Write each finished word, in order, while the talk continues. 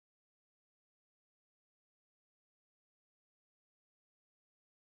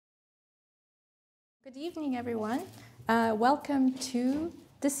Good evening, everyone. Welcome to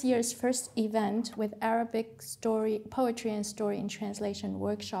this year's first event with Arabic Poetry and Story in Translation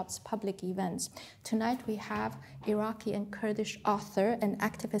Workshops public events. Tonight we have Iraqi and Kurdish author and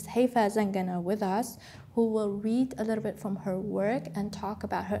activist Haifa Zangana with us, who will read a little bit from her work and talk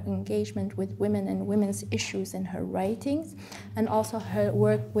about her engagement with women and women's issues in her writings, and also her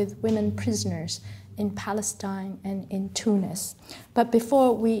work with women prisoners in Palestine and in Tunis. But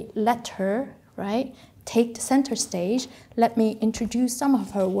before we let her take the center stage, let me introduce some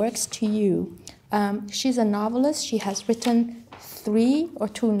of her works to you. She's a novelist. She has written 3 or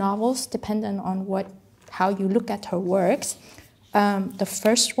 2 novels, depending on how you look at her works. The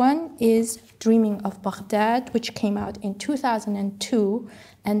first one is Dreaming of Baghdad, which came out in 2002,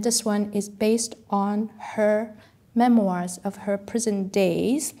 and this one is based on her memoirs of her prison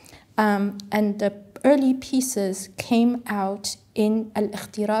days. And the early pieces came out in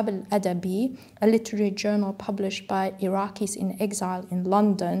Al-Ikhtirab Al-Adabi, a literary journal published by Iraqis in exile in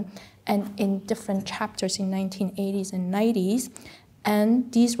London, and in different chapters in 1980s and 90s.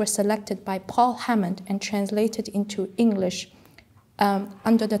 And these were selected by Paul Hammond and translated into English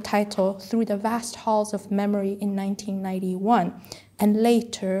under the title Through the Vast Halls of Memory in 1991. And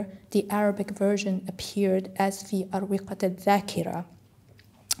later, the Arabic version appeared as Fi Arwiqat al-Dhakira.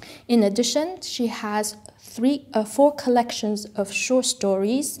 In addition, she has 4 collections of short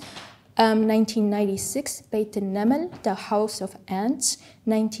stories. 1996, Bayt al-Namal, The House of Ants.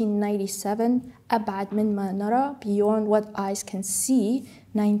 1997, Ab'ad min ma nara, Beyond What Eyes Can See.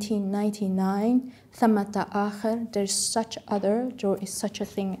 1999, Thamata Akhir, There's Such Other, There Is Such a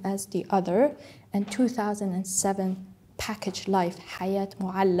Thing as the Other. And 2007, Package Life, Hayat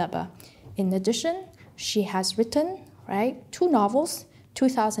Mu'allaba. In addition, she has written 2 novels.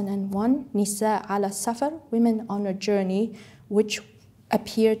 2001, Nisa ala Safar, Women on a Journey, which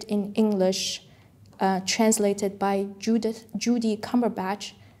appeared in English, translated by Judy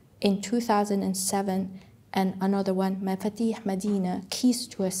Cumberbatch in 2007, and another one, Mafatih Medina, Keys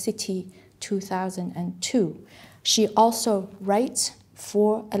to a City, 2002. She also writes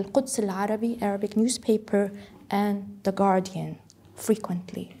for Al-Quds Al-Arabi, Arabic newspaper, and The Guardian,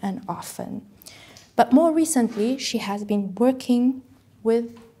 frequently and often. But more recently, she has been working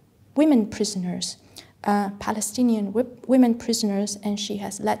with women prisoners, Palestinian women prisoners, and she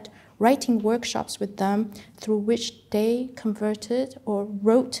has led writing workshops with them through which they converted or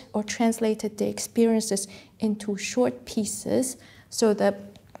wrote or translated their experiences into short pieces. So the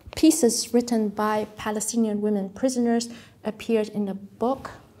pieces written by Palestinian women prisoners appeared in the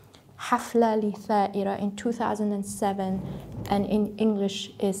book Hafla li Tha'ira in 2007, and in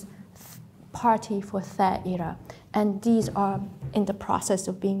English is Party for Tha'ira. And these are in the process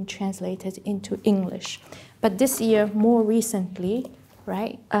of being translated into English. But this year, more recently,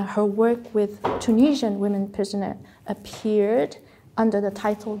 her work with Tunisian women prisoners appeared under the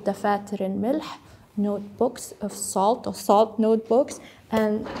title Dafatir al-Milh, Notebooks of Salt, or Salt Notebooks.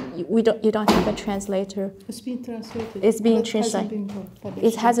 And you don't have a translator. It's been translated. It's being translated.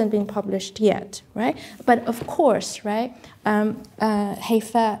 It hasn't been published yet, right? But of course,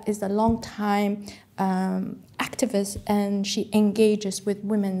 Haifa is a long time activist, and she engages with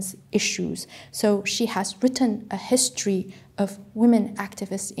women's issues. So she has written a history of women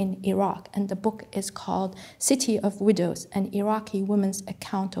activists in Iraq, and the book is called City of Widows, an Iraqi women's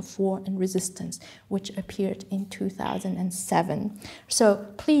account of war and resistance, which appeared in 2007. So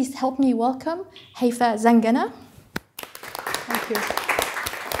please help me welcome Haifa Zangana. Thank you.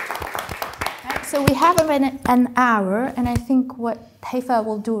 So we have an hour, and I think what Haifa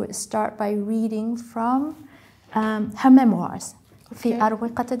will do is start by reading from her memoirs, في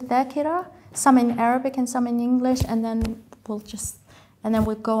أروقة الذاكرة, some in Arabic and some in English, and then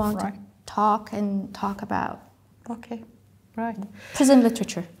we'll go on to talk about prison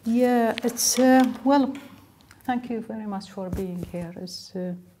literature. Yeah, it's well. Thank you very much for being here.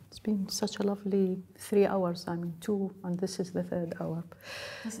 It's been such a lovely 3 hours. I mean 2, and this is the 3rd hour.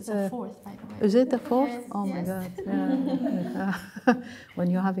 This is the 4th, by the way. Is it the 4th? Yes, oh my yes. God! Yeah. When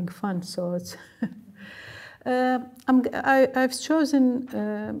you're having fun, so it's. I've chosen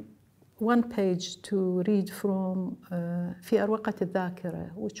one page to read from في أروقة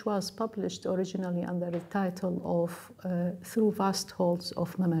الذاكرة, which was published originally under the title of Through Vast Halls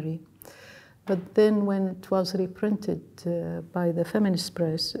of Memory. But then when it was reprinted by the feminist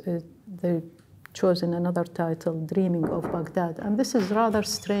press, they chosen another title, Dreaming of Baghdad. And this is a rather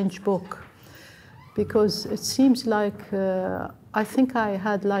strange book, because it seems like I think I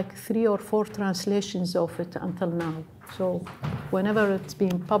had like 3 or 4 translations of it until now. So whenever it's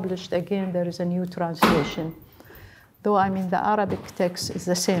being published again, there is a new translation. Though I mean the Arabic text is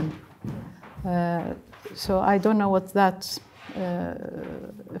the same. So I don't know what that,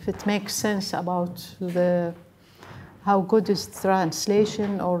 if it makes sense about how good is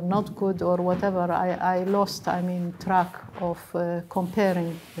translation or not good or whatever. I lost, track of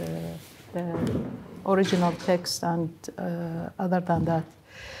comparing the original text and other than that.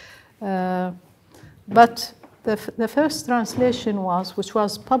 But the first translation which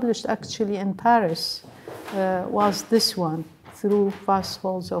was published actually in Paris, was this one, Through Vast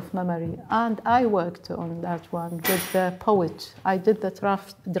Halls of Memory. And I worked on that one with the poet. I did the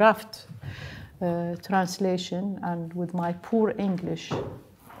draft translation and with my poor English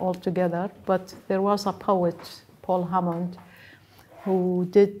altogether, but there was a poet, Paul Hammond, who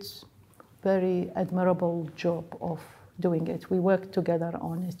did very admirable job of doing it. We worked together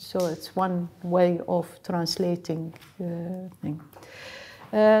on it, so it's one way of translating thing.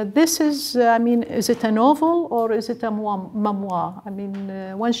 This is, is it a novel or is it a memoir?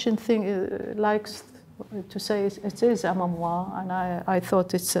 One should think, likes to say it is a memoir, and I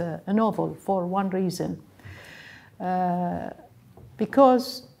thought it's a novel for one reason.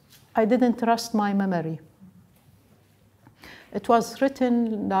 Because I didn't trust my memory. It was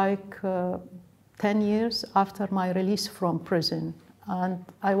written like 10 years after my release from prison, and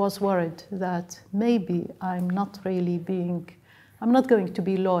I was worried that maybe I'm not going to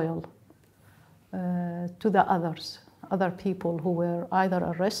be loyal to the other people who were either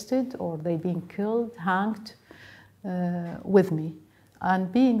arrested or they being killed, hanged with me. And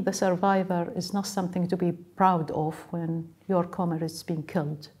being the survivor is not something to be proud of when your comrade is being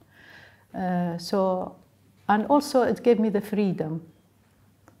killed. And also it gave me the freedom,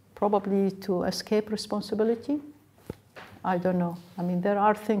 probably to escape responsibility. I don't know. There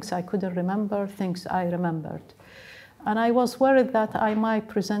are things I couldn't remember, things I remembered. And I was worried that I might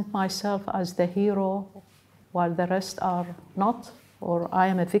present myself as the hero while the rest are not, or I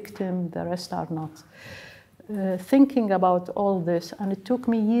am a victim, the rest are not. Thinking about all this, and it took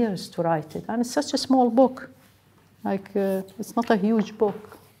me years to write it. And it's such a small book. It's not a huge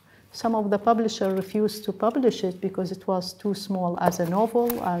book. Some of the publishers refused to publish it because it was too small as a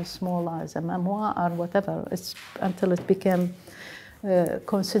novel, as small as a memoir, or whatever. Until it became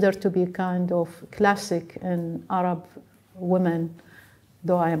considered to be a kind of classic in Arab women,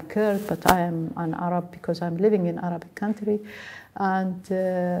 though I am Kurd, but I am an Arab because I'm living in Arabic country, and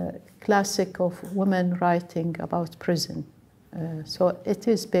classic of women writing about prison. So it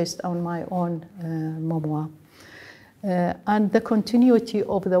is based on my own memoir. And the continuity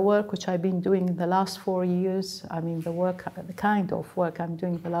of the work which I've been doing in the last 4 years, the kind of work I'm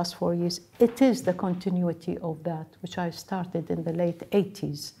doing the last 4 years, it is the continuity of that, which I started in the late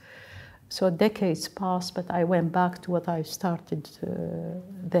 80s. So decades passed, but I went back to what I started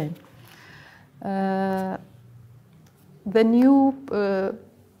then. The new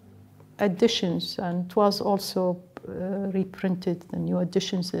editions, and it was also reprinted, the new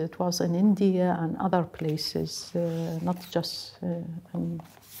editions, it was in India and other places, not just in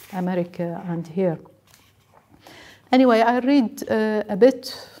America and here. Anyway, I read a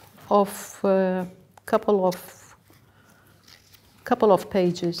bit of couple of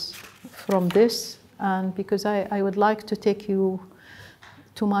pages from this, and because I would like to take you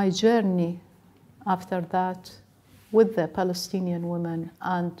to my journey after that with the Palestinian women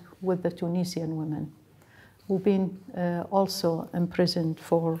and with the Tunisian women who've been also imprisoned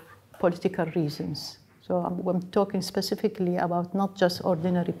for political reasons. So I'm talking specifically about not just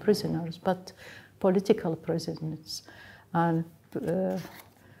ordinary prisoners, but political prisoners and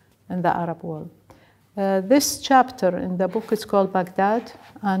in the Arab world. This chapter in the book is called Baghdad.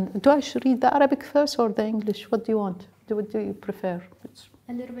 And do I should read the Arabic first or the English? What do you want? What do you prefer?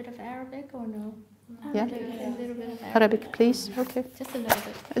 A little bit of Arabic or no? Yeah? A little bit of Arabic, please. Okay. Just a little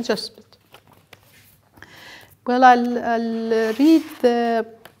bit. Just a bit. Well, I'll read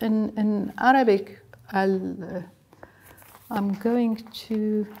in Arabic. I'm going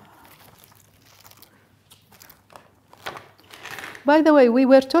to. By the way, we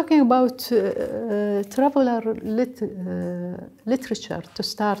were talking about traveler literature to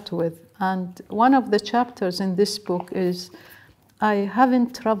start with, and one of the chapters in this book is I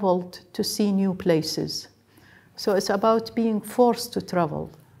haven't traveled to see new places. So it's about being forced to travel,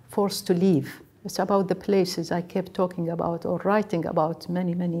 forced to leave. It's about the places I kept talking about or writing about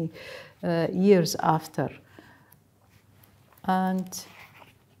many, many years after. And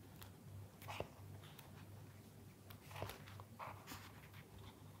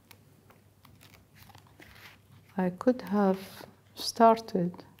I could have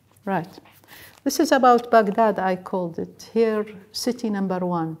started, right. This is about Baghdad, I called it. Here, city number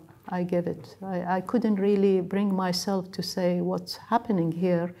 1, I gave it. I couldn't really bring myself to say what's happening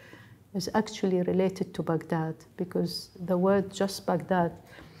here is actually related to Baghdad, because the word just Baghdad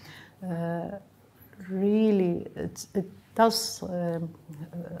really, it does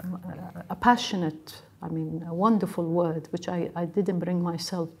a passionate, I mean, a wonderful word, which I didn't bring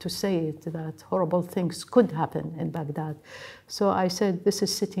myself to say it, that horrible things could happen in Baghdad. So I said, this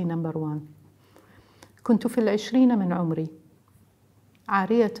is city number 1. كنت في 20 من عمري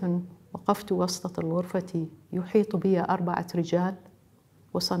عارية، وقفت وسط الغرفة يحيط بي 4 رجال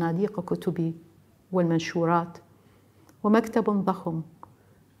وصناديق كتبي والمنشورات ومكتب ضخم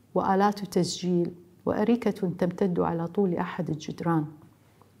وآلات تسجيل وأريكة تمتد على طول أحد الجدران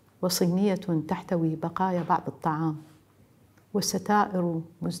وصينية تحتوي بقايا بعض الطعام وستائر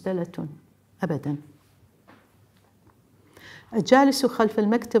مزدلة أبداً. الجالس خلف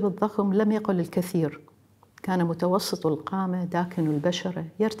المكتب الضخم لم يقل الكثير. كان متوسط القامة، داكن البشرة،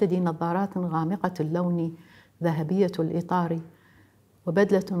 يرتدي نظارات غامقة اللون ذهبية الإطار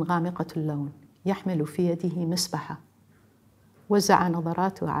وبدلة غامقة اللون، يحمل في يده مسبحة. وزع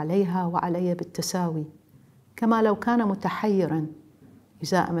نظراته عليها وعلي بالتساوي، كما لو كان متحيراً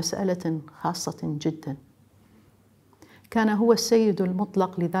إزاء مسألة خاصة جداً. كان هو السيد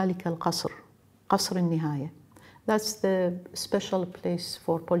المطلق لذلك القصر، قصر النهاية. That's the special place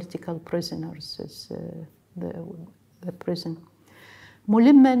for political prisoners, is the prison.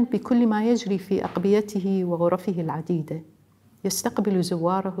 ملماً بكل ما يجري في أقبيته وغرفه العديدة، يستقبل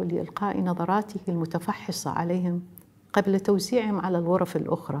زواره لإلقاء نظراته المتفحصة عليهم قبل توزيعهم على الغرف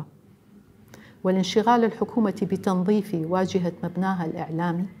الأخرى، والانشغال الحكومة بتنظيف واجهة مبناها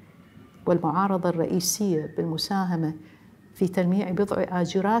الإعلامي، والمعارضة الرئيسية بالمساهمة في تلميع بضع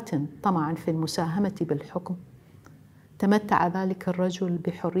آجرات طمعاً في المساهمة بالحكم. تمتع ذلك الرجل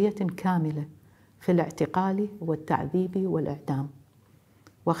بحرية كاملة في الاعتقال والتعذيب والإعدام،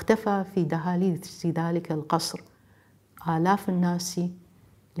 واختفى في دهاليز ذلك القصر آلاف الناس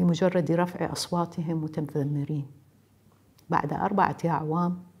لمجرد رفع أصواتهم متذمرين. بعد 4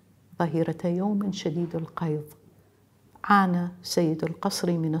 أعوام، ظهيرة يوم شديد القيظ، عانى سيد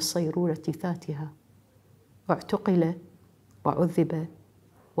القصر من الصيرورة ذاتها، اعتقل وعذب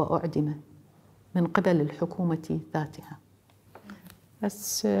وأعدم من قبل الحكومة ذاتها.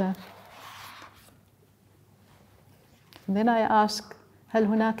 بس then I ask, هل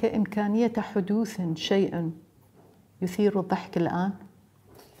هناك إمكانية حدوث شيء يثير الضحك الآن؟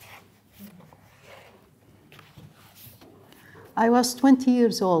 I was 20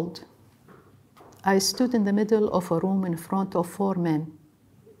 years old. I stood in the middle of a room in front of 4 men.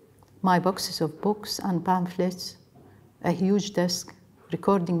 My boxes of books and pamphlets, a huge desk,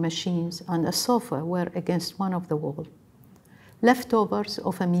 recording machines, and a sofa were against one of the wall. Leftovers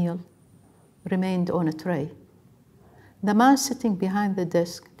of a meal remained on a tray. The man sitting behind the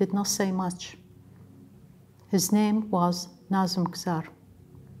desk did not say much. His name was Nazem Gzar,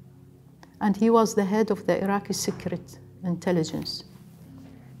 and he was the head of the Iraqi secret intelligence.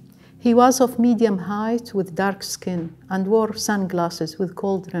 He was of medium height with dark skin and wore sunglasses with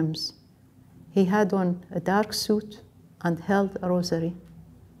gold rims. He had on a dark suit and held a rosary.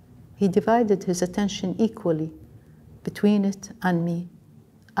 He divided his attention equally between it and me,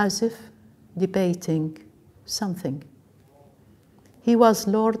 as if debating something. He was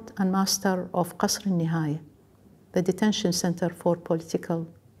Lord and Master of Qasr al-Nihaya, the detention center for political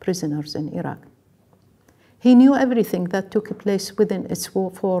prisoners in Iraq. He knew everything that took place within its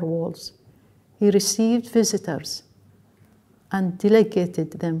 4 walls. He received visitors and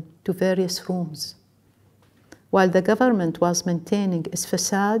delegated them to various rooms. While the government was maintaining its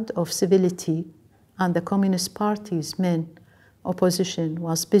facade of civility and the Communist Party's main opposition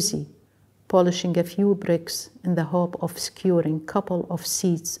was busy polishing a few bricks in the hope of securing a couple of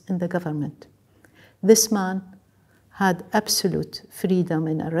seats in the government, this man had absolute freedom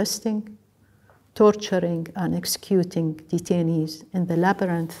in arresting, torturing, and executing detainees in the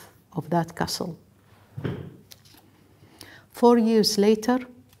labyrinth of that castle. 4 years later,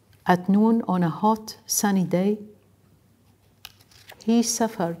 at noon on a hot, sunny day, he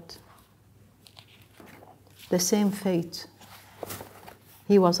suffered the same fate.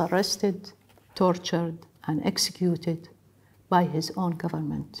 He was arrested, tortured, and executed by his own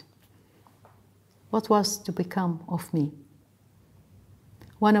government. What was to become of me?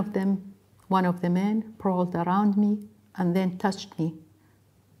 One of the men prowled around me and then touched me.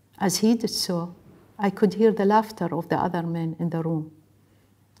 As he did so, I could hear the laughter of the other men in the room.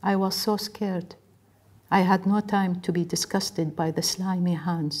 I was so scared. I had no time to be disgusted by the slimy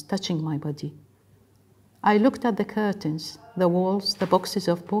hands touching my body. I looked at the curtains, the walls, the boxes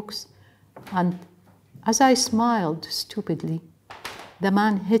of books, and as I smiled stupidly, the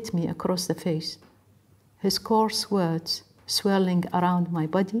man hit me across the face, his coarse words swirling around my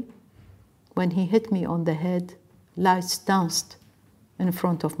body when he hit me on the head, lights danced in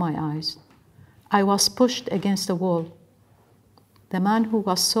front of my eyes. I was pushed against a wall. The man who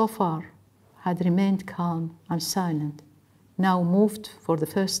was so far had remained calm and silent, now moved for the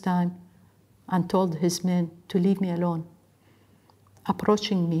first time and told his men to leave me alone.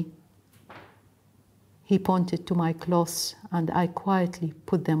 Approaching me, he pointed to my clothes and I quietly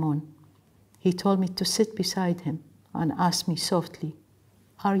put them on. He told me to sit beside him and asked me softly,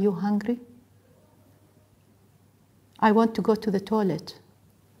 "Are you hungry?" "I want to go to the toilet."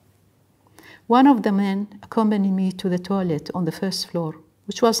 One of the men accompanied me to the toilet on the first floor,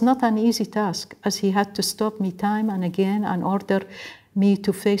 which was not an easy task, as he had to stop me time and again and order me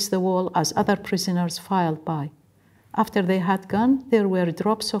to face the wall as other prisoners filed by. After they had gone, there were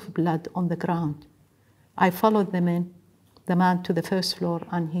drops of blood on the ground. I followed the man to the first floor,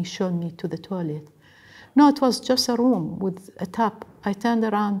 and he showed me to the toilet. No, it was just a room with a tap. I turned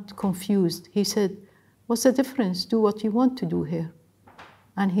around confused. He said, "What's the difference? Do what you want to do here."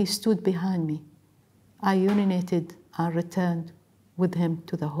 And he stood behind me. I urinated and returned with him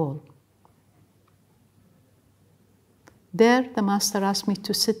to the hall. There, the master asked me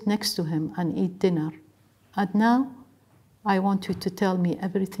to sit next to him and eat dinner. "And now, I want you to tell me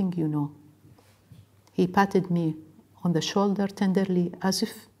everything you know." He patted me on the shoulder tenderly, as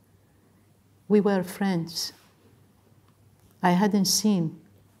if we were friends.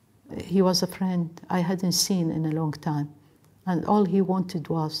 He was a friend I hadn't seen in a long time, and all he wanted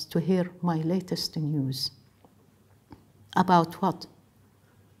was to hear my latest news. About what?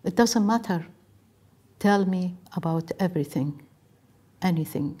 It doesn't matter. Tell me about everything,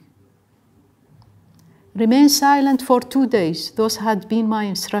 anything. Remain silent for 2 days. Those had been my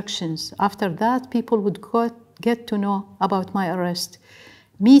instructions. After that, people would get to know about my arrest.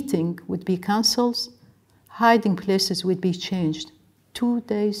 Meeting would be cancelled. Hiding places would be changed. 2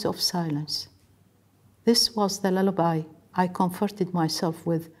 days of silence. This was the lullaby I comforted myself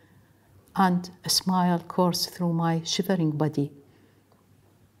with, and a smile coursed through my shivering body.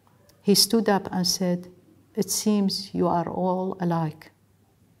 He stood up and said, "It seems you are all alike.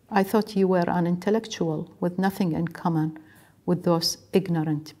 I thought you were an intellectual with nothing in common with those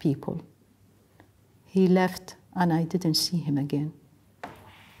ignorant people." He left, and I didn't see him again.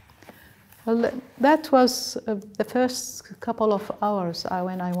 Well, that was the first couple of hours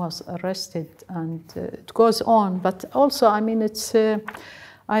when I was arrested, and it goes on. But also, I mean, it's.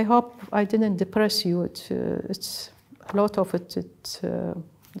 I hope I didn't depress you. It's a lot of it.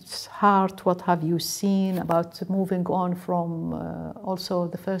 It's hard. What have you seen about moving on from also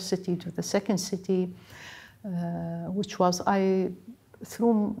the first city to the second city, which was I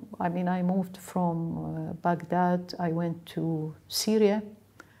moved from Baghdad. I went to Syria.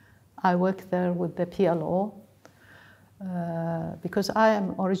 I worked there with the PLO because I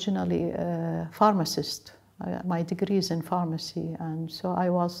am originally a pharmacist. My degree is in pharmacy, and so I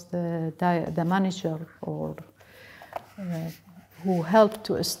was the manager who helped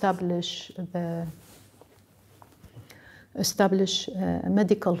to establish a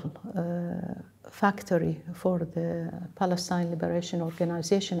medical factory for the Palestine Liberation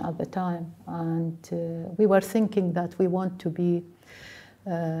Organization at the time. And we were thinking that we want to be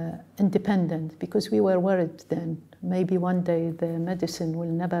independent, because we were worried then maybe one day the medicine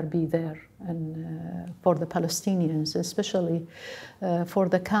will never be there, and for the Palestinians, especially for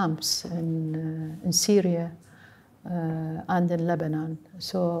the camps in Syria and in Lebanon.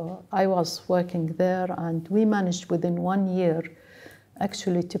 So I was working there, and we managed within 1 year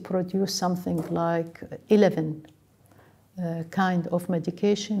actually to produce something like 11 kind of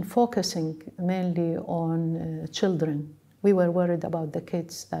medication, focusing mainly on children. We were worried about the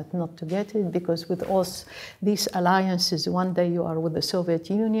kids that not to get it, because with all these alliances, one day you are with the Soviet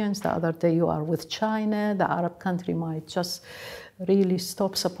Union, the other day you are with China, the Arab country might just really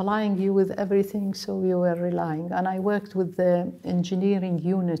stop supplying you with everything, so we were relying. And I worked with the engineering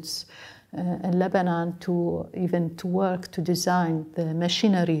units in Lebanon to work to design the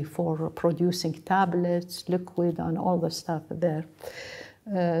machinery for producing tablets, liquid, and all the stuff there.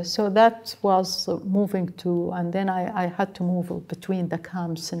 So that was moving to, and then I had to move between the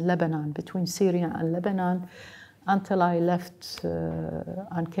camps in Lebanon, between Syria and Lebanon, until I left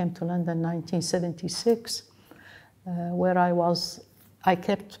and came to London in 1976, where I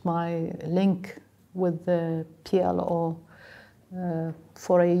kept my link with the PLO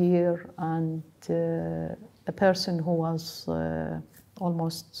for a year, and a person who was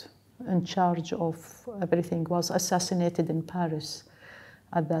almost in charge of everything was assassinated in Paris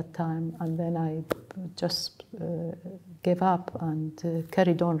at that time, and then I just gave up and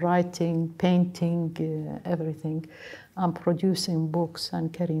carried on writing, painting, everything, and producing books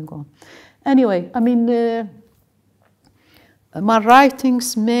and carrying on. Anyway, I mean, my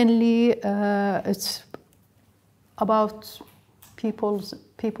writings mainly, it's about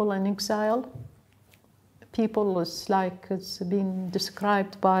people in exile. People is like it's been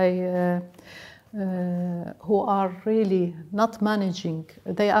described by who are really not managing.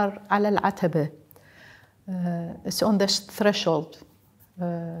 They are على العتبة. It's on this threshold.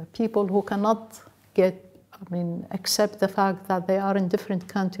 People who cannot accept the fact that they are in different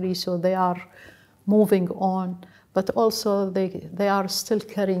countries, so they are moving on, but also they are still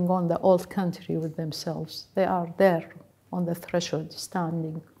carrying on the old country with themselves. They are there on the threshold,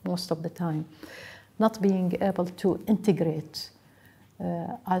 standing most of the time, not being able to integrate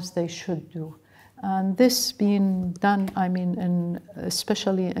as they should do. And this being done,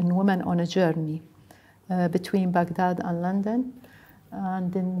 especially in Women on a Journey between Baghdad and London.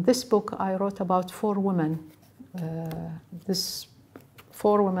 And in this book, I wrote about 4 women. These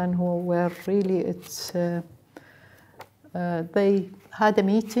 4 women who were really, they had a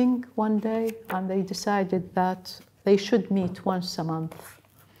meeting one day and they decided that they should meet once a month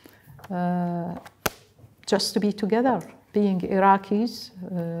just to be together, being Iraqis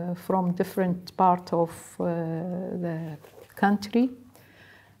from different parts of the country.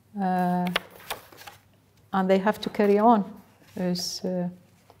 And they have to carry on.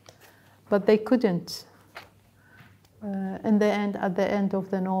 But they couldn't. In the end, at the end of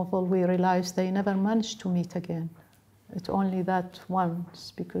the novel, we realized they never managed to meet again. It's only that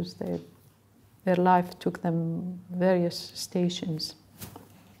once, because their life took them various stations.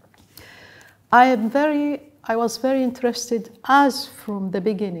 I was very interested, as from the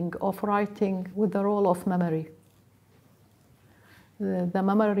beginning, of writing with the role of memory. The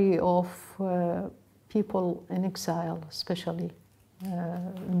memory of people in exile, especially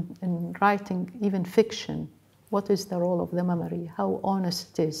in writing even fiction. What is the role of the memory? How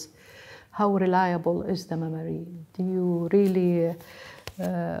honest it is? How reliable is the memory? Do you really,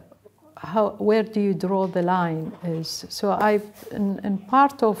 where do you draw the line? So in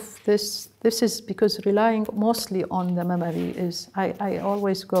part of this is because relying mostly on the memory is, I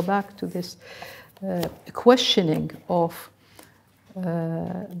always go back to this questioning of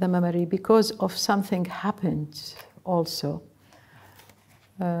the memory because of something happened also.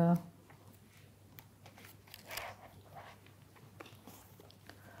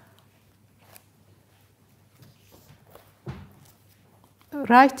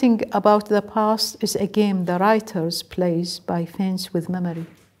 Writing about the past is a game the writer plays by fence with memory.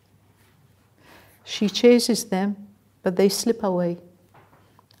 She chases them, but they slip away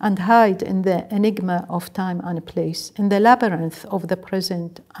and hide in the enigma of time and place, in the labyrinth of the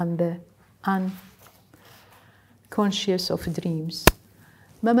present and the unconscious of dreams.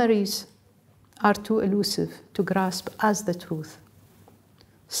 Memories are too elusive to grasp as the truth.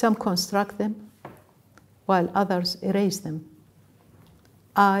 Some construct them, while others erase them.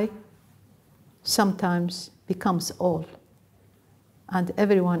 I sometimes becomes all, and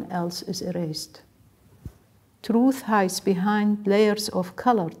everyone else is erased. Truth hides behind layers of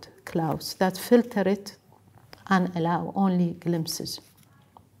colored clouds that filter it and allow only glimpses.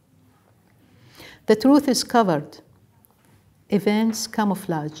 The truth is covered, events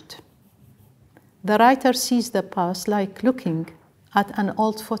camouflaged. The writer sees the past like looking at an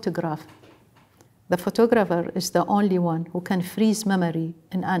old photograph. The photographer is the only one who can freeze memory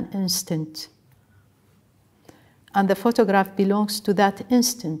in an instant. And the photograph belongs to that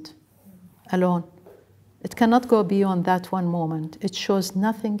instant alone. It cannot go beyond that one moment. It shows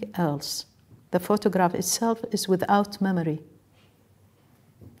nothing else. The photograph itself is without memory.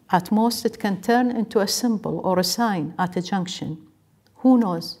 At most, it can turn into a symbol or a sign at a junction. Who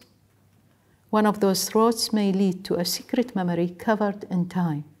knows? One of those roads may lead to a secret memory covered in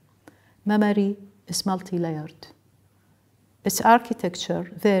time. Memory is multi-layered. Its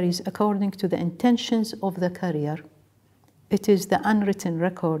architecture varies according to the intentions of the carrier. It is the unwritten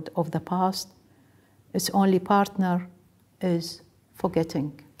record of the past. Its only partner is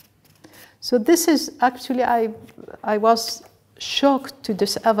forgetting. So this is actually, I was shocked to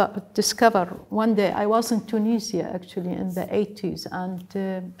discover one day. I was in Tunisia actually in the 80s, and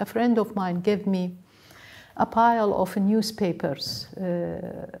a friend of mine gave me a pile of newspapers,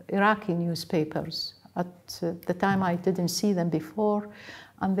 Iraqi newspapers. At the time I didn't see them before,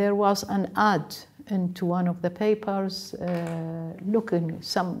 and there was an ad into one of the papers looking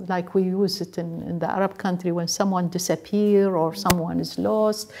like we use it in the Arab country when someone disappears or someone is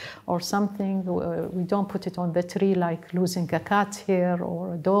lost or something. We don't put it on the tree like losing a cat here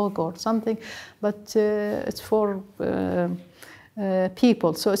or a dog or something, but it's for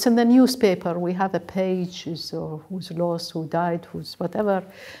people. So it's in the newspaper. We have a page, so who's lost, who died, who's whatever.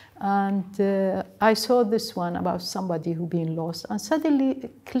 And I saw this one about somebody who been lost, and suddenly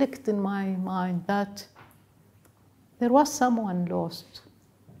it clicked in my mind that there was someone lost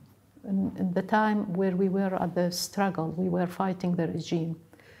in the time where we were at the struggle, we were fighting the regime.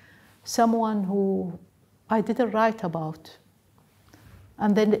 Someone who I didn't write about.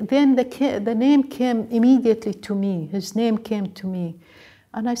 And then the name came immediately to me. His name came to me.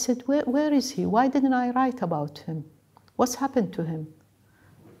 And I said, where is he? Why didn't I write about him? What's happened to him?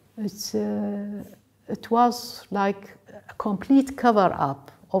 It was like a complete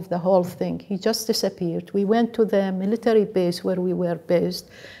cover-up of the whole thing. He just disappeared. We went to the military base where we were based,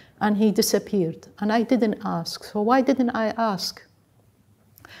 and he disappeared. And I didn't ask. So why didn't I ask?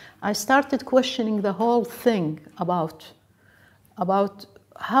 I started questioning the whole thing about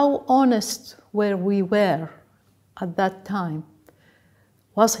how honest we were at that time.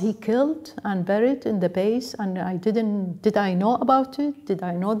 Was he killed and buried in the base? And did I know about it? Did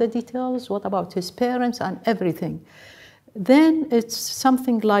I know the details? What about his parents and everything? Then it's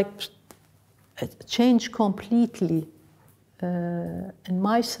something like it changed completely in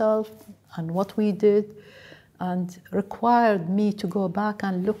myself and what we did, and required me to go back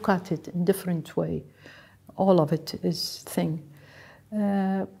and look at it in a different way. All of it is thing.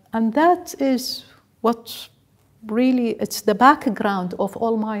 And that is what really, it's the background of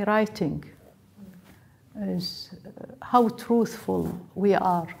all my writing, is how truthful we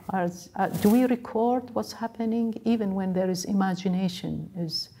are. Do we record what's happening even when there is imagination?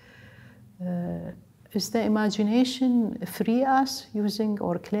 Is the imagination free us using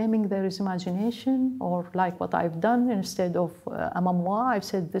or claiming there is imagination? Or like what I've done, instead of a memoir, I've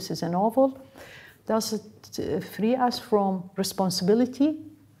said this is a novel. Does it free us from responsibility,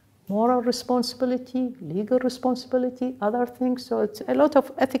 moral responsibility, legal responsibility, other things? So it's a lot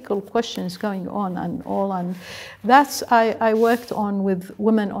of ethical questions going on and all. And that's I worked on with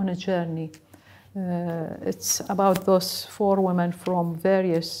Women on a Journey. It's about those 4 women from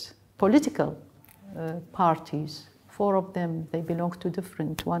various political parties. 4 of them, they belong to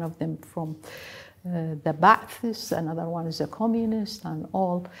different, one of them from the Ba'athists, another one is a communist and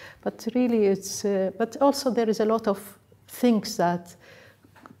all. But really it's, but also there is a lot of things that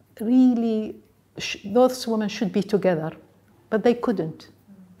really those women should be together, but they couldn't.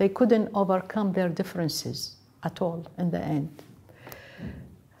 They couldn't overcome their differences at all in the end.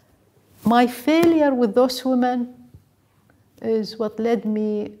 My failure with those women is what led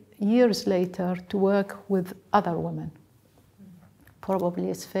me years later to work with other women. Probably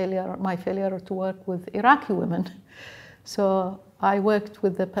it's my failure to work with Iraqi women. So I worked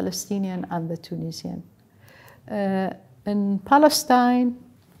with the Palestinian and the Tunisian. In Palestine,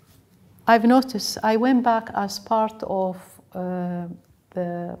 I've noticed, I went back as part of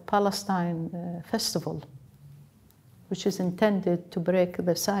the Palestine Festival, which is intended to break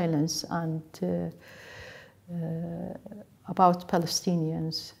the silence and about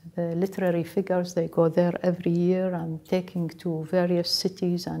Palestinians. The literary figures, they go there every year and taking to various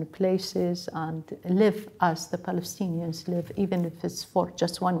cities and places and live as the Palestinians live, even if it's for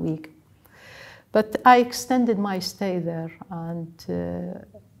just 1 week. But I extended my stay there, and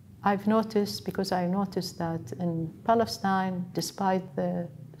I've noticed, because I noticed that in Palestine, despite the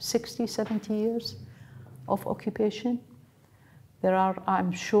 60, 70 years of occupation, there are,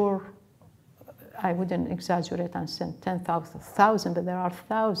 I'm sure, I wouldn't exaggerate and say 10,000, but there are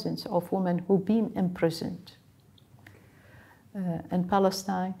thousands of women who've been imprisoned in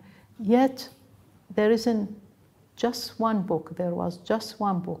Palestine. Yet there isn't just one book. There was just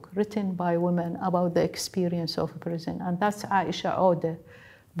one book written by women about the experience of prison, and that's Aisha Ode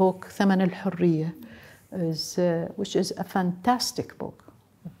book, ثمن الحرية, which is a fantastic book,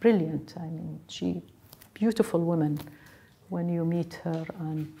 brilliant. I mean, she, beautiful woman when you meet her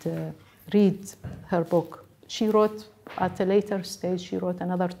and read her book. She wrote, at a later stage, she wrote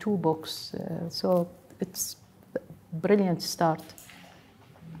another 2 books. So it's a brilliant start.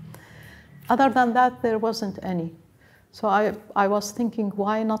 Other than that, there wasn't any. So I was thinking,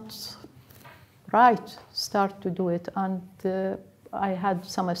 why not start to do it? And I had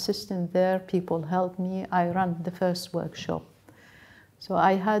some assistants there, people helped me. I ran the first workshop. So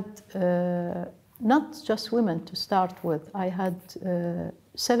I had not just women to start with. I had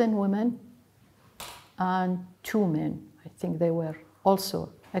 7 women and 2 men. I think they were also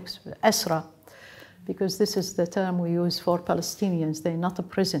Esra, because this is the term we use for Palestinians. They're not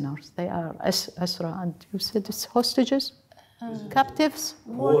prisoners, they are Esra. And you said it's hostages? Captives?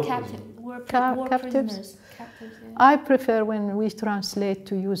 War captives. Captives. Captives, yeah. I prefer when we translate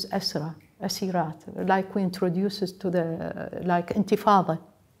to use Esra, asirat, like we introduce it to the, like intifada.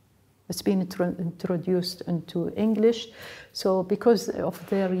 It's been introduced into English. So because of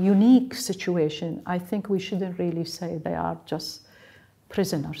their unique situation, I think we shouldn't really say they are just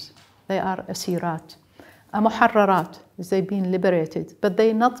prisoners. They are asirat. Muharrarat, they've been liberated, but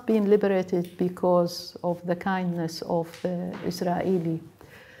they've not been liberated because of the kindness of the Israeli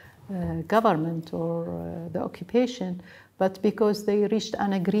government or the occupation, but because they reached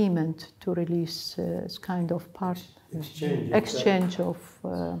an agreement to release kind of exchange of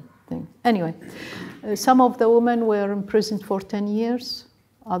thing. Anyway, some of the women were imprisoned for 10 years,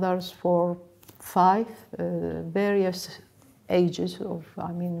 others for 5, various ages of,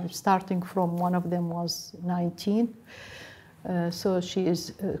 I mean, starting from one of them was 19. So she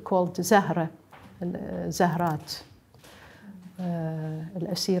is called Zahrat, Al-Asirat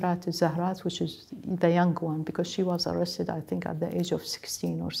Zahrat, which is the young one, because she was arrested, I think, at the age of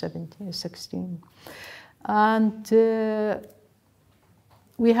 16 or 17, 16. And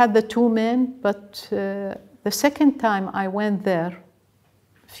we had the 2 men, but the second time I went there,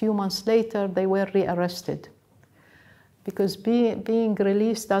 a few months later, they were rearrested. Because being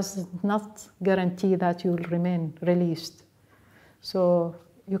released does not guarantee that you'll remain released. So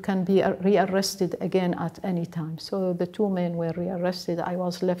you can be rearrested again at any time. So the 2 men were rearrested. I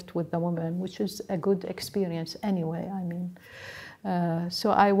was left with the woman, which is a good experience anyway, I mean. So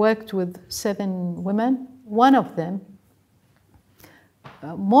I worked with 7 women. One of them,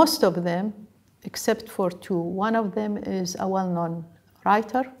 most of them, except for 2, one of them is a well-known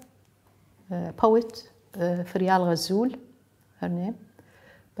writer, poet, Ferial Ghazzoul, her name,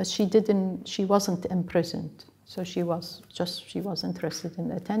 but she wasn't imprisoned. So she was interested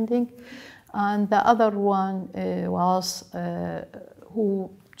in attending. And the other one was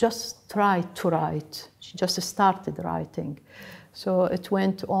who just tried to write. She just started writing. So it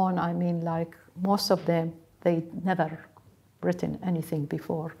went on, I mean, like most of them, they never written anything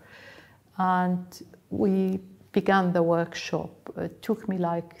before. And we began the workshop. It took me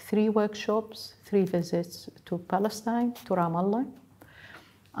like 3 workshops, 3 visits to Palestine, to Ramallah.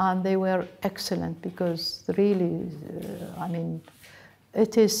 And they were excellent because really, I mean,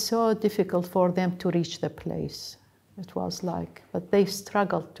 it is so difficult for them to reach the place. It was like, but they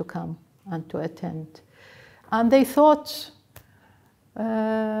struggled to come and to attend. And they thought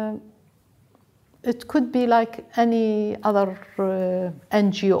it could be like any other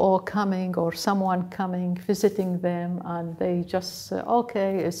NGO coming or someone coming, visiting them, and they just say,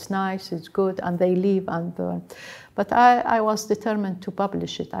 okay, it's nice, it's good, and they leave. But I was determined to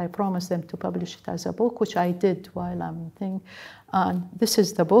publish it. I promised them to publish it as a book, which I did while I'm thinking. And this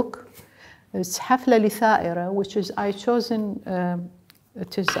is the book. It's Hafla li Tha'ira, which is, I chosen,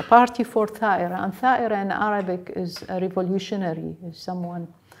 it is a party for Tha'ira. And Tha'ira in Arabic is a revolutionary, is someone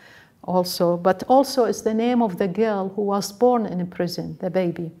also, but also it's the name of the girl who was born in a prison, the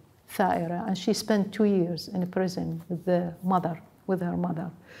baby, Tha'ira, and she spent 2 years in a prison with her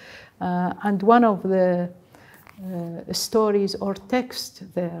mother. And one of the stories or text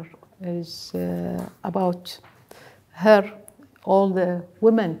there is about her, all the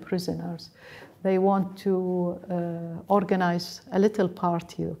women prisoners. They want to organize a little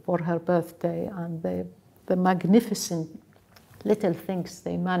party for her birthday, and the magnificent little things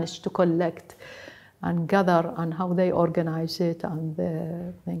they managed to collect and gather, and how they organize it and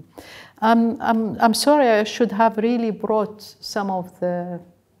the thing. I'm sorry, I should have really brought some of the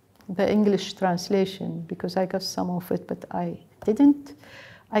English translation, because I got some of it, but I didn't.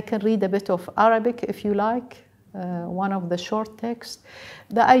 I can read a bit of Arabic if you like, one of the short texts.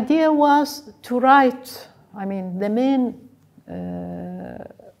 The idea was to write, I mean, the main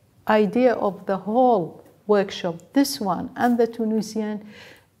idea of the whole workshop, this one and the Tunisian,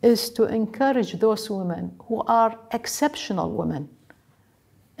 is to encourage those women who are exceptional women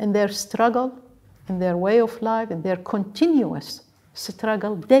in their struggle, in their way of life, in their continuous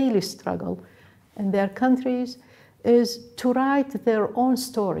struggle, daily struggle in their countries, is to write their own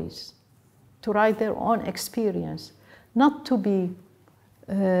stories, to write their own experience, not to be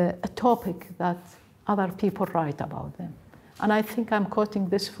a topic that other people write about them. And I think I'm quoting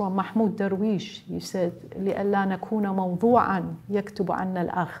this from Mahmoud Darwish. He said, لِأَلَّا نَكُونَ مَوْضُوعًا يَكْتُبُ عَنَّا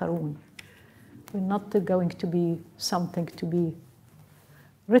الْآخَرُونَ. We're not going to be something to be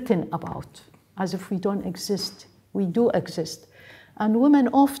written about, as if we don't exist. We do exist. And women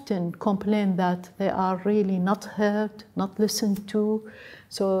often complain that they are really not heard, not listened to.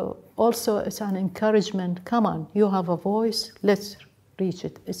 So also it's an encouragement. Come on, you have a voice, let's reach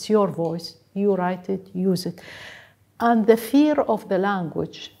it. It's your voice. You write it, use it. And the fear of the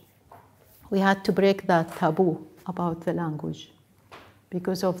language, we had to break that taboo about the language.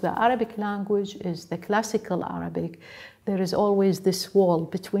 because of the Arabic language is the classical Arabic. There is always this wall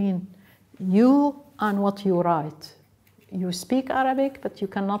between you and what you write. You speak Arabic, but you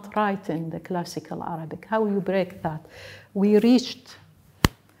cannot write in the classical Arabic. How you break that? We reached,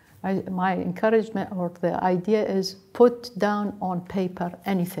 my encouragement or the idea is put down on paper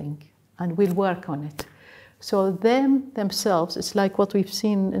anything and we'll work on it. So themselves, it's like what we've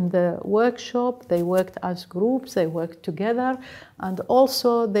seen in the workshop. They worked as groups, they worked together, and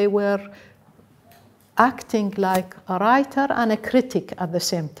also they were acting like a writer and a critic at the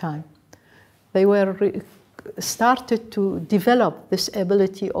same time. They were started to develop this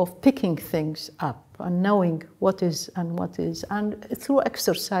ability of picking things up and knowing what is and what is. And through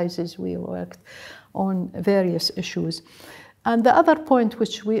exercises, we worked on various issues. And the other point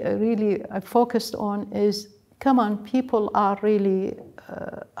which we really focused on is, come on, people are really,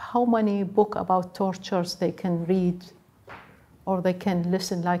 how many books about tortures they can read or they can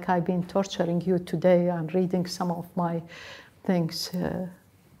listen, like I've been torturing you today and reading some of my things.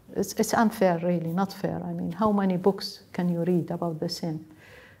 It's unfair, really, not fair. I mean, how many books can you read about the sin?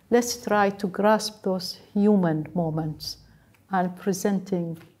 Let's try to grasp those human moments and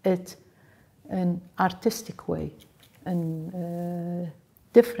presenting it in an artistic way, and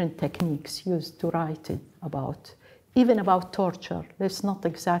different techniques used to write it about, even about torture. Let's not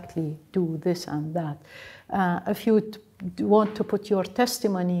exactly do this and that. If you want to put your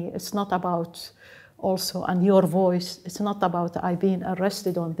testimony, it's not about also, and your voice, it's not about I've been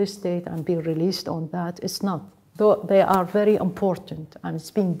arrested on this date and been released on that. It's not. Though they are very important, and it's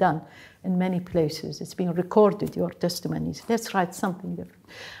been done in many places. It's been recorded, your testimonies. Let's write something different.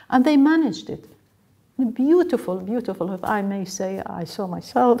 And they managed it. Beautiful, beautiful, if I may say, I saw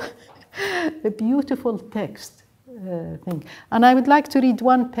myself, a beautiful text thing. And I would like to read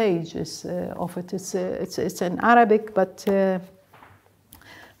one page of it. It's in Arabic, but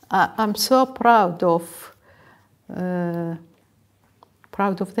I'm so proud of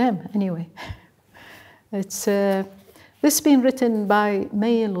them anyway. It's this has been written by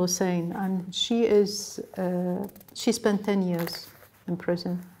May Hussein, and she spent 10 years in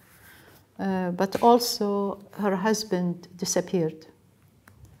prison. But also her husband disappeared.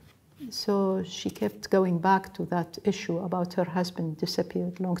 So she kept going back to that issue about her husband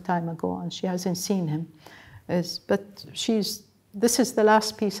disappeared a long time ago and she hasn't seen him. This is the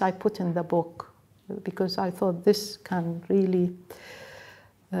last piece I put in the book because I thought this can really,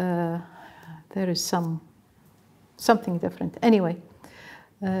 there is something different. Anyway,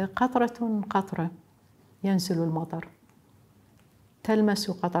 قطرة قطرة ينزل المطر.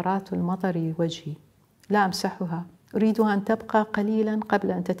 تلمس قطرات المطر وجهي لا أمسحها أريدها أن تبقى قليلا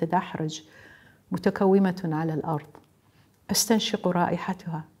قبل أن تتدحرج متكومة على الأرض أستنشق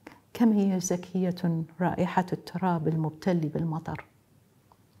رائحتها كم هي زكية رائحة التراب المبتل بالمطر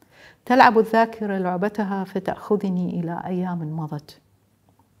تلعب الذاكرة لعبتها فتأخذني إلى أيام مضت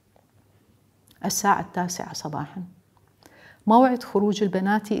 9:00 صباحا موعد خروج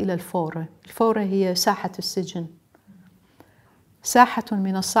البنات إلى الفورة. الفورة هي ساحة السجن، ساحة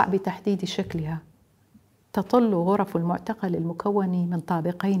من الصعب تحديد شكلها تطل غرف المعتقل المكون من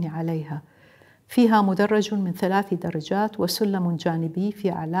طابقين عليها فيها مدرج من 3 درجات وسلم جانبي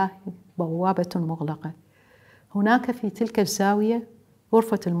في أعلاه بوابة مغلقة. هناك في تلك الزاوية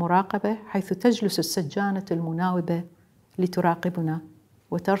غرفة المراقبة حيث تجلس السجانة المناوبة لتراقبنا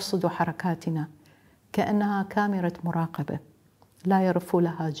وترصد حركاتنا كأنها كاميرا مراقبة لا يرف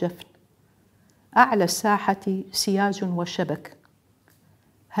لها جفن. أعلى الساحة سياج وشبك.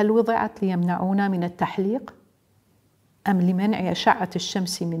 هل وضعت ليمنعونا من التحليق أم لمنع أشعة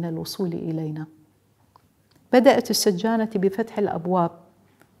الشمس من الوصول إلينا؟ بدأت السجانة بفتح الأبواب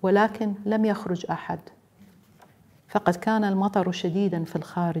ولكن لم يخرج أحد فقد كان المطر شديدا في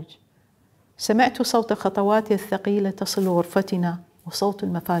الخارج. سمعت صوت خطواتي الثقيلة تصل غرفتنا وصوت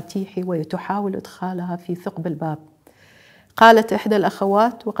المفاتيح وهي تحاول إدخالها في ثقب الباب. قالت إحدى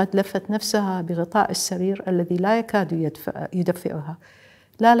الأخوات وقد لفت نفسها بغطاء السرير الذي لا يكاد يدفئها: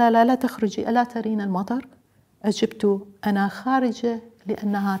 لا لا لا لا تخرجي، ألا ترين المطر؟ أجبت: أنا خارجة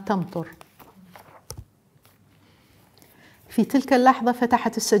لأنها تمطر. في تلك اللحظة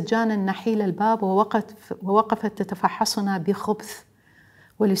فتحت السجانة النحيل الباب ووقفت تتفحصنا بخبث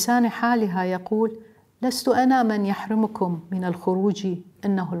ولسان حالها يقول: لست أنا من يحرمكم من الخروج،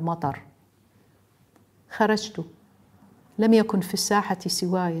 إنه المطر. خرجت. لم يكن في الساحة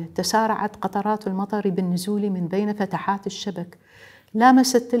سواي. تسارعت قطرات المطر بالنزول من بين فتحات الشبك.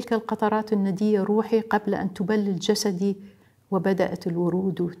 لامست تلك القطرات الندية روحي قبل أن تبلل جسدي وبدأت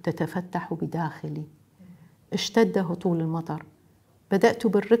الورود تتفتح بداخلي. اشتد هطول المطر. بدأت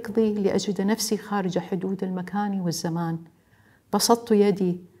بالركض لأجد نفسي خارج حدود المكان والزمان. بسطت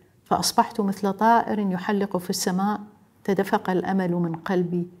يدي فأصبحت مثل طائر يحلق في السماء، تدفق الأمل من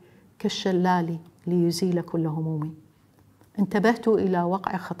قلبي كالشلال ليزيل كل همومي. انتبهت إلى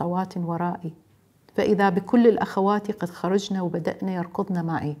وقع خطوات ورائي، فإذا بكل الأخوات قد خرجن وبدأن يركضن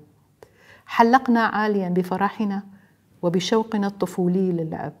معي. حلقنا عاليا بفرحنا وبشوقنا الطفولي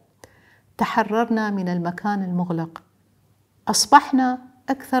للعب. تحررنا من المكان المغلق. أصبحنا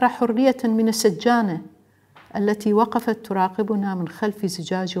أكثر حرية من السجانة التي وقفت تراقبنا من خلف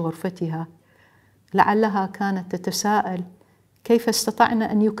زجاج غرفتها. لعلها كانت تتساءل كيف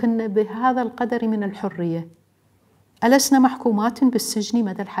استطعنا أن يكن بهذا القدر من الحرية؟ ألسنا محكومات بالسجن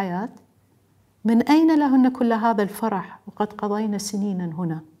مدى الحياة؟ من أين لهن كل هذا الفرح وقد قضينا سنينا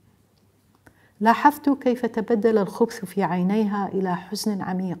هنا؟ لاحظت كيف تبدل الخبث في عينيها إلى حزن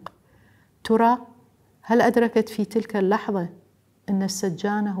عميق. ترى هل أدركت في تلك اللحظة أن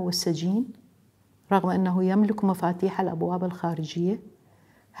السجان هو السجين رغم أنه يملك مفاتيح الأبواب الخارجية؟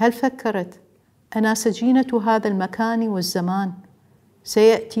 هل فكرت أنا سجينة هذا المكان والزمان،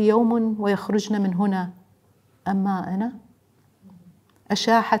 سيأتي يوم ويخرجن من هنا، أما أنا؟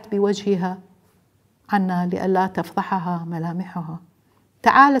 أشاحت بوجهها عنا لئلا تفضحها ملامحها.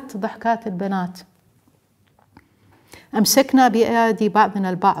 تعالت ضحكات البنات. أمسكنا بأيدي بعضنا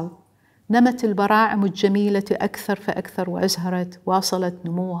البعض. نمت البراعم الجميلة أكثر فأكثر وأزهرت، واصلت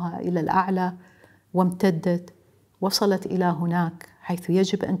نموها إلى الأعلى وامتدت، وصلت إلى هناك حيث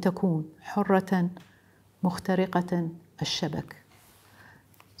يجب أن تكون حرة مخترقة الشبك.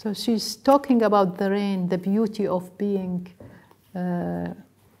 So she's talking about the rain, the beauty of being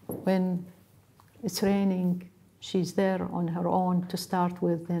when it's raining, she's there on her own to start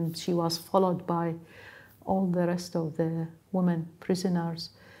with, and she was followed by all the rest of the women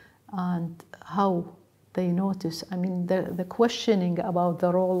prisoners, and how they notice. I mean, the questioning about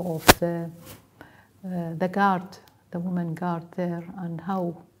the role of the guard, the woman guard there, and how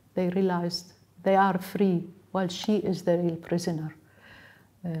they realized they are free while she is the real prisoner.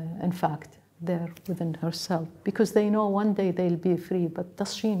 In fact, there within herself, because they know one day they'll be free, but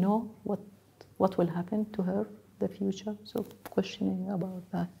does she know what will happen to her, the future? So questioning about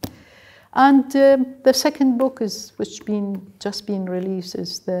that. And the second book is, which just been released,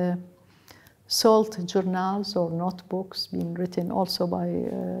 is the Salt journals or notebooks being written also by,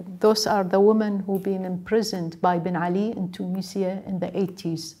 those are the women who've been imprisoned by Ben Ali in Tunisia in the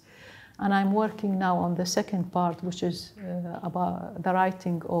 80s. And I'm working now on the second part, which is about the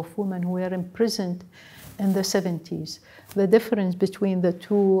writing of women who were imprisoned in the 70s. The difference between the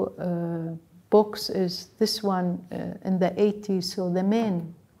two books is this one in the 80s, so the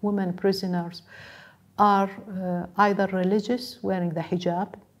main women prisoners are either religious, wearing the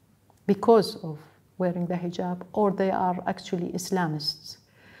hijab, because of wearing the hijab, or they are actually Islamists.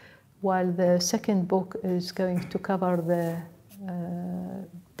 While the second book is going to cover the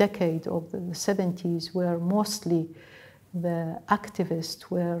decade of the 70s, where mostly the activists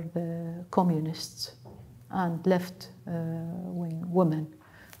were the communists and left-wing women.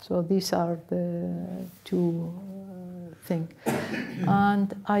 So these are the two things.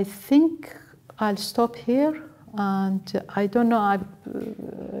 And I think I'll stop here. And I don't know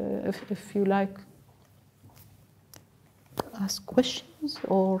if you like ask questions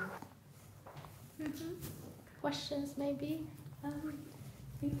or questions maybe.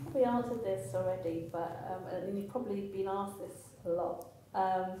 You've probably answered this already, but and you've probably been asked this a lot.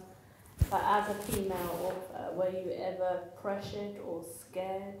 But as a female, were you ever pressured or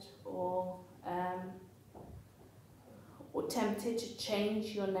scared or tempted to change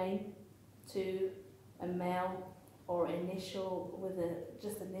your name to a male or initial with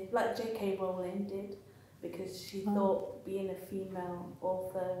like J.K. Rowling did, because she thought being a female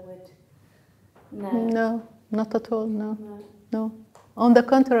author would... No, not at all, no. On the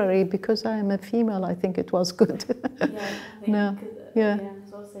contrary, because I am a female, I think it was good. No,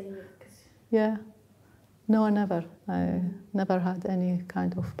 no, never. I never had any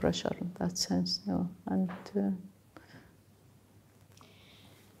kind of pressure in that sense, no. And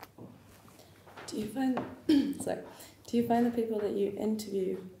do you find the people that you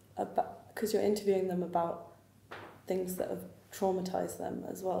interview, because you're interviewing them about things that have traumatized them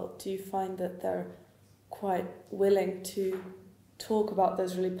as well, do you find that they're quite willing to talk about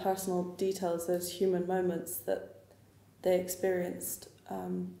those really personal details, those human moments that they experienced,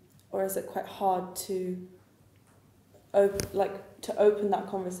 or is it quite hard to open that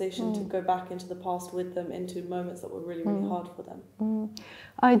conversation, to go back into the past with them, into moments that were really, really hard for them?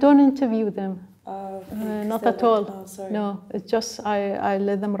 I don't interview them. Not at all. Oh, sorry. No, it's just I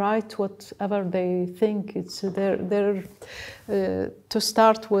let them write whatever they think. It's to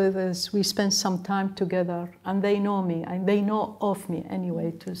start with is we spend some time together, and they know me, and they know of me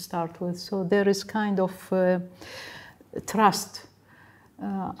anyway to start with. So there is kind of trust.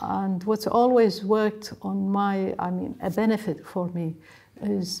 And what's always worked on a benefit for me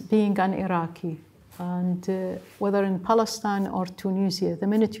is being an Iraqi. And whether in Palestine or Tunisia, the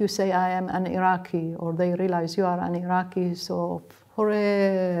minute you say I am an Iraqi, or they realize you are an Iraqi, so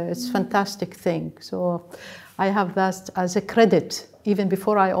hooray, it's a fantastic thing. So I have that as a credit, even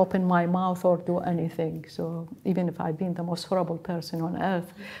before I open my mouth or do anything. So even if I've been the most horrible person on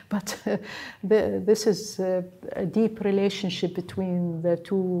earth, but this is a deep relationship between the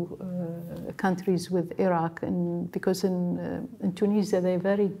two countries with Iraq, and because in Tunisia they're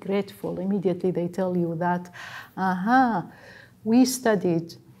very grateful. Immediately they tell you that, we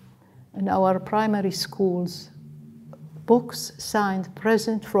studied in our primary schools books signed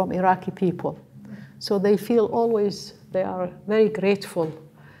present from Iraqi people. So they feel always, they are very grateful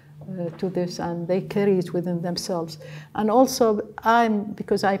to this, and they carry it within themselves. And also,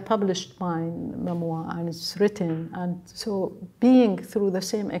 because I published my memoir and it's written, and so being through the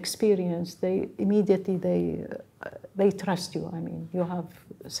same experience, they immediately they trust you. I mean, you have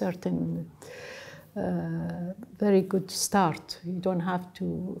a certain very good start. You don't have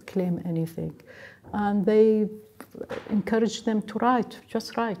to claim anything, and they encourage them to write,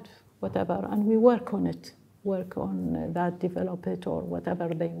 just write. Whatever, and we work on it, that, develop it, or whatever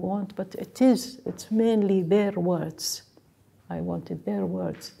they want, but it's mainly their words. I wanted their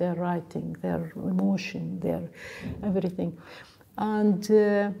words, their writing, their emotion, their everything. And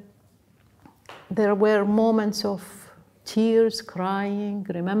there were moments of tears, crying,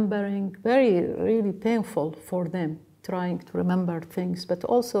 remembering, really painful for them, trying to remember things, but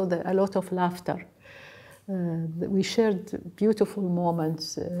also a lot of laughter. We shared beautiful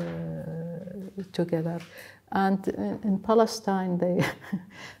moments together. And in Palestine,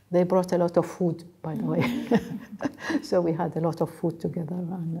 they brought a lot of food, by the way. So we had a lot of food together.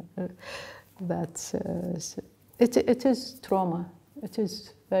 And it is trauma. It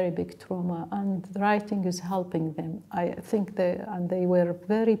is very big trauma. And writing is helping them. I think they were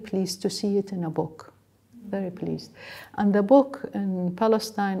very pleased to see it in a book. Very pleased. And the book in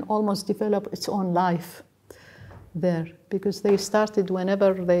Palestine almost developed its own life there, because they started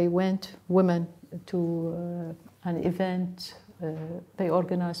whenever they went, women, to an event. They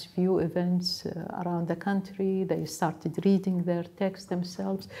organized few events around the country. They started reading their text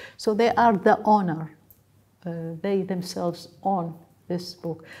themselves. So they are the owner. They themselves own this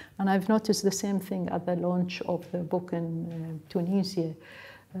book. And I've noticed the same thing at the launch of the book in Tunisia.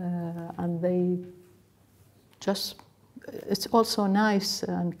 And they just... It's also nice,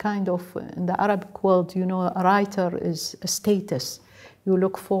 and kind of in the Arabic world, you know, a writer is a status you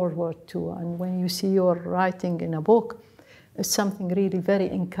look forward to. And when you see your writing in a book, it's something really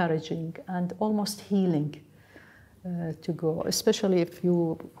very encouraging and almost healing to go, especially if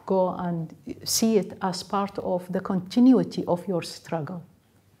you go and see it as part of the continuity of your struggle.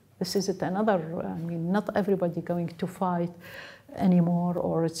 This is another, not everybody going to fight anymore,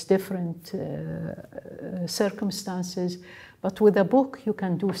 or it's different circumstances. But with a book, you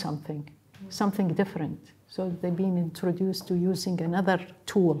can do something different. So they've been introduced to using another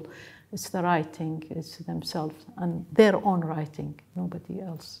tool. It's the writing, it's themselves, and their own writing, nobody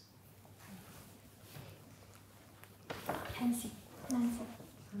else. Nancy.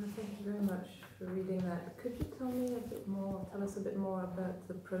 Thank you very much for reading that. Could you tell us a bit more about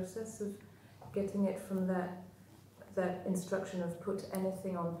the process of getting it from that instruction of put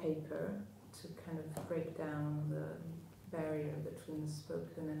anything on paper to kind of break down the barrier between the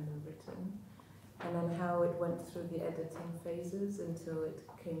spoken and the written, and then how it went through the editing phases until it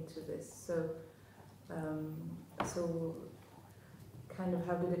came to this. So kind of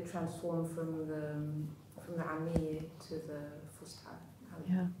how did it transform from the Amir to the Fusha?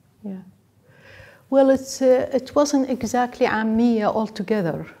 Yeah. Well, it wasn't exactly Ammiya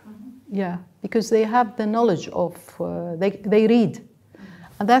altogether. Yeah, because they have the knowledge of, they read.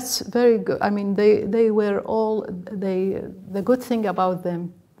 And that's very good. I mean, they were all, the good thing about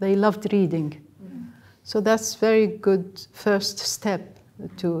them, they loved reading. So that's very good first step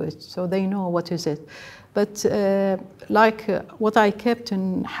to it. So they know what is it. But what I kept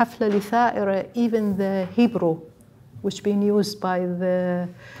in Hafla Lithaira, even the Hebrew, which being used by the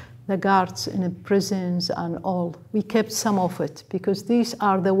the guards in the prisons and all. We kept some of it because these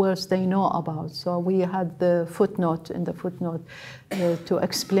are the words they know about. So we had the footnote in the footnote to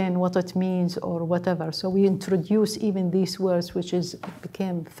explain what it means or whatever. So we introduced even these words, which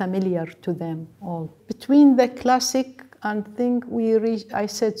became familiar to them all. Between the classic and thing, I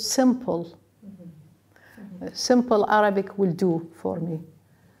said simple. Simple Arabic will do for me.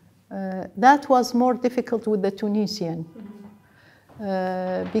 That was more difficult with the Tunisian.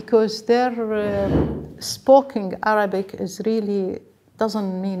 Because their spoken Arabic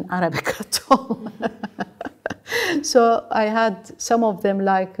doesn't mean Arabic at all. So I had some of them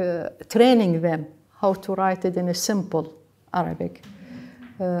training them how to write it in a simple Arabic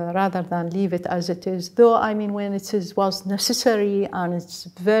rather than leave it as it is. Though, I mean, when it was necessary and it's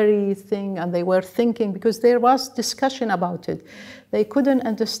very thing, and they were thinking, because there was discussion about it, they couldn't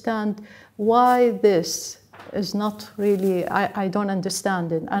understand why this is not really, I don't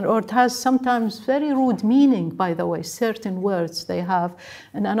understand it. Or it has sometimes very rude meaning, by the way, certain words they have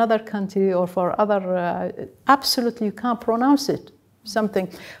in another country or for other, absolutely you can't pronounce it, something.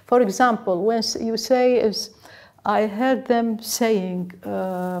 For example, when you say I heard them saying,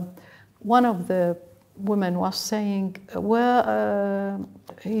 one of the women was saying, well,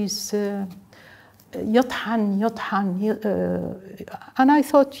 he's, يطحن and I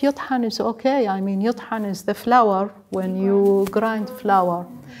thought يطحن is okay. I mean, يطحن is the flour when you grind flour.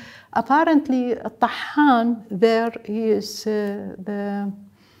 Apparently, الطحان there he is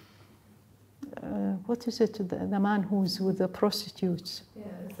what is it? The man who's with the prostitutes.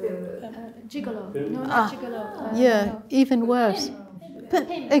 Gigolo. No, not gigolo. Yeah, no. even worse.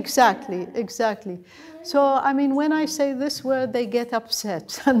 Exactly. So, I mean, when I say this word, they get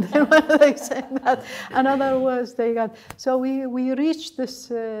upset. And then when they say that, another words they got. So we reached this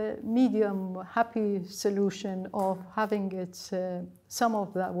medium happy solution of having it, some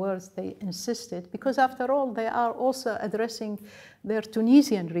of the words they insisted, because after all, they are also addressing their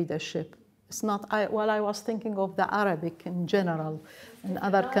Tunisian readership. It's not, I was thinking of the Arabic in general in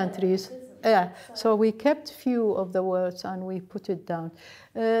other countries. Yeah, so we kept few of the words and we put it down.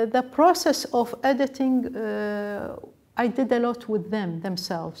 The process of editing, I did a lot with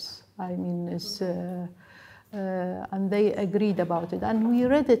themselves. I mean, and they agreed about it. And we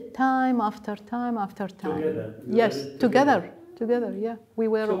read it time after time after time. Together? Yes, together, yeah. We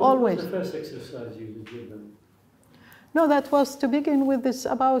were so always. What was the first exercise you did with them? No, that was to begin with this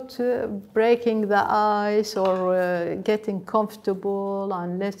about breaking the ice or getting comfortable,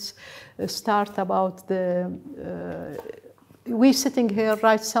 and let's start about we sitting here,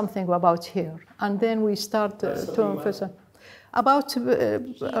 write something about here, and then we start to about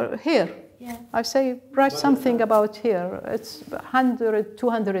here. Yeah. I say write something about here. It's 100,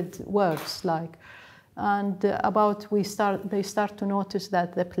 200 words like. And they start to notice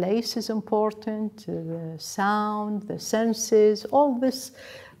that the place is important, the sound, the senses, all these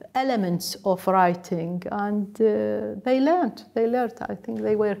elements of writing. And they learned. I think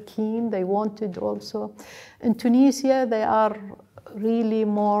they were keen, they wanted also. In Tunisia, they are really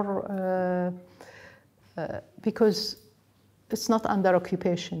more, because it's not under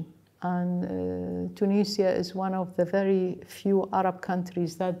occupation. And Tunisia is one of the very few Arab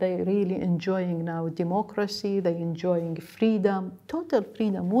countries that they really enjoying now democracy, they enjoying freedom, total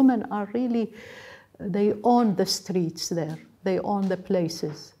freedom. Women are really, they own the streets there, they own the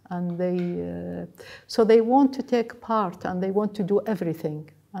places, and so they want to take part and they want to do everything,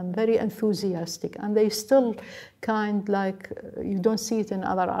 and very enthusiastic. And they still kind like, you don't see it in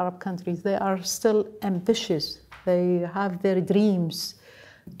other Arab countries, they are still ambitious, they have their dreams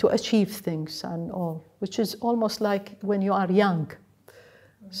to achieve things and all, which is almost like when you are young.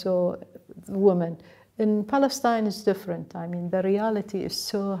 So, women. In Palestine is different. I mean, the reality is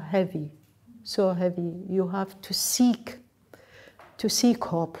so heavy. You have to seek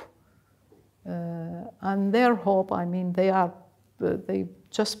hope. And their hope, I mean, they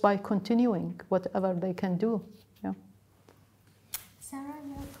just by continuing whatever they can do. Yeah. Sarah,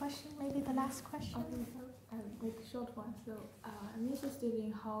 you have a question? Maybe the last question? Like a short one. So I'm interested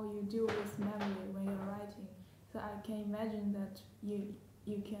in how you deal with memory when you're writing. So I can imagine that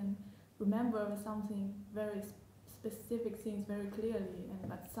you can remember something very specific things very clearly,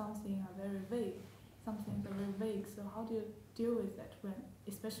 but something are very vague. Some things are very vague. So how do you deal with that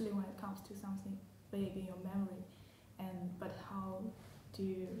especially when it comes to something vague in your memory? But how do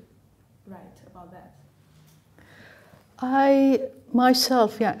you write about that? I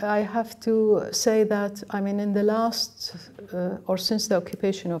have to say that, I mean, in the last, or since the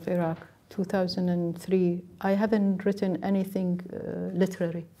occupation of Iraq, 2003, I haven't written anything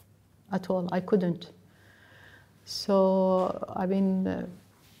literary at all. I couldn't. So, I mean,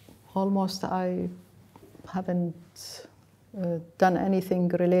 almost I haven't done anything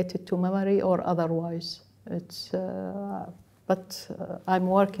related to memory or otherwise. But I'm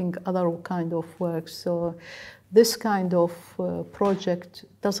working other kind of work, so this kind of project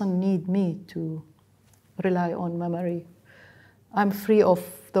doesn't need me to rely on memory. I'm free of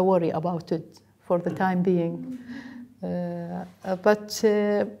the worry about it for the time being. But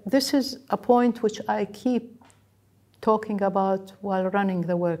this is a point which I keep talking about while running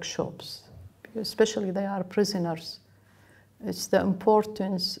the workshops, especially they are prisoners. It's the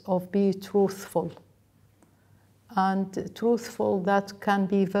importance of being truthful, and truthful that can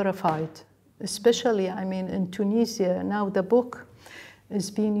be verified. Especially, I mean, in Tunisia, now the book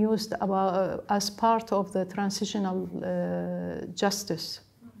is being used as part of the transitional justice.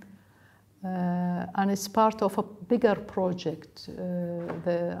 And it's part of a bigger project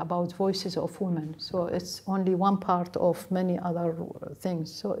about voices of women. So it's only one part of many other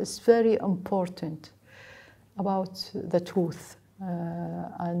things. So it's very important about the truth.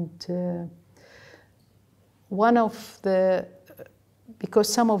 One of the,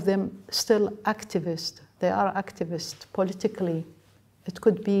 because some of them still activists, they are activists politically, it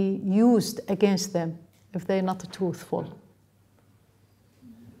could be used against them if they're not truthful.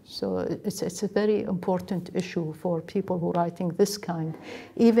 So it's a very important issue for people who are writing this kind,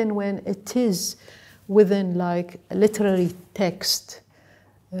 even when it is within like a literary text.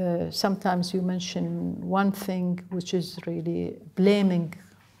 Sometimes you mention one thing which is really blaming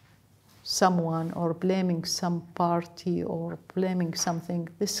someone or blaming some party or blaming something.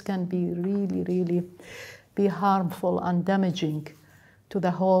 This can be really, really be harmful and damaging to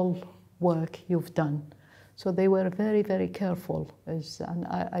the whole work you've done. So they were very, very careful, and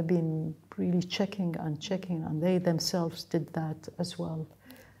I've been really checking, and they themselves did that as well.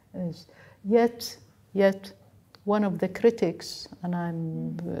 Yet, one of the critics,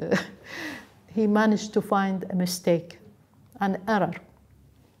 and he managed to find a mistake, an error,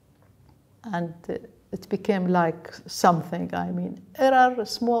 and it became like something. I mean, error,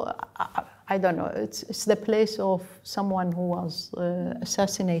 small. I don't know. It's the place of someone who was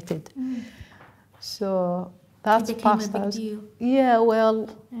assassinated. So that's it became passed a big as, deal. yeah, well,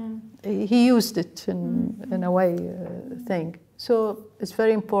 he used it in a way thing. So it's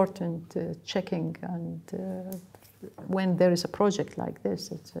very important checking, and when there is a project like this,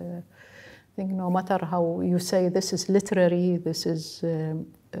 it's I think no matter how you say this is literary, this is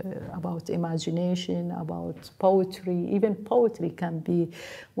about imagination, about poetry. Even poetry can be,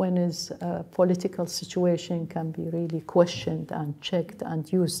 when is a political situation, can be really questioned and checked and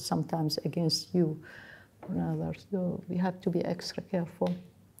used sometimes against you or others. So we have to be extra careful.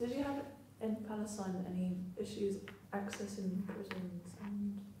 Did you have in Palestine any issues accessing prisons?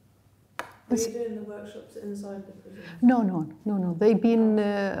 And were you doing the workshops inside the prisons? No. They've been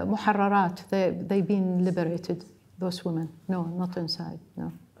muharrarat. They've been liberated. Those women, no, not inside,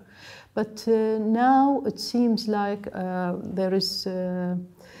 no. But now it seems like there is,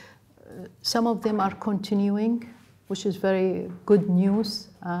 some of them are continuing, which is very good news.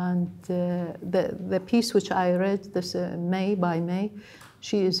 And the piece which I read this by May,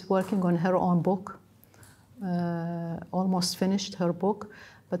 she is working on her own book, almost finished her book.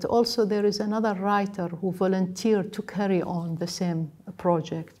 But also there is another writer who volunteered to carry on the same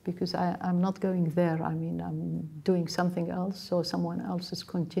project, because I'm not going there. I mean, I'm doing something else, so someone else is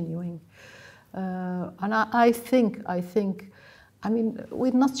continuing. And I think, I mean,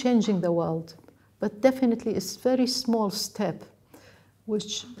 we're not changing the world, but definitely it's a very small step,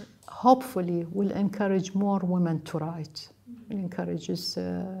 which hopefully will encourage more women to write. It encourages,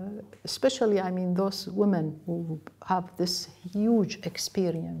 especially, I mean, those women who have this huge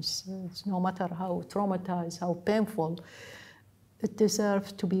experience. It's no matter how traumatized, how painful, it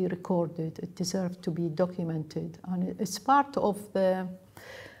deserves to be recorded. It deserves to be documented. And it's part of the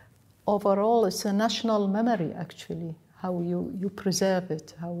overall, it's a national memory, actually, how you preserve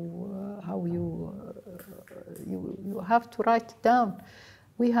it, how you have to write it down.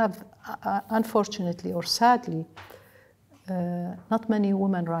 We have, unfortunately or sadly, not many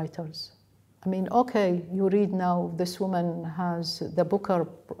women writers. I mean, okay, you read now this woman has the Booker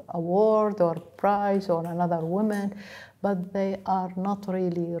Award or prize or another woman, but they are not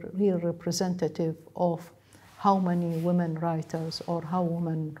really representative of how many women writers or how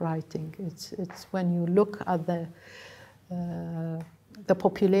women writing. It's when you look at the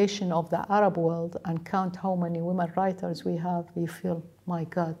population of the Arab world and count how many women writers we have, we feel, my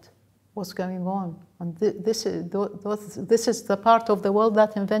God, what's going on? And this is the part of the world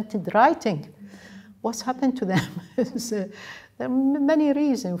that invented writing. What's happened to them? There are many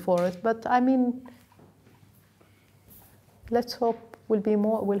reasons for it, but I mean, let's hope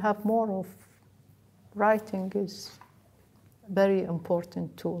we'll have more of writing is very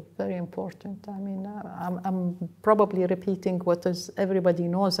important tool, very important. I mean, I'm probably repeating what everybody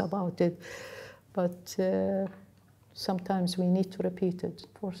knows about it, but sometimes we need to repeat it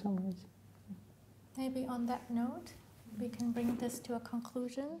for some reason. Maybe on that note, we can bring this to a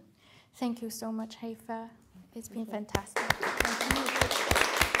conclusion. Thank you so much, Haifa. It's been fantastic.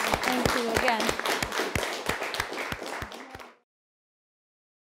 Thank you again.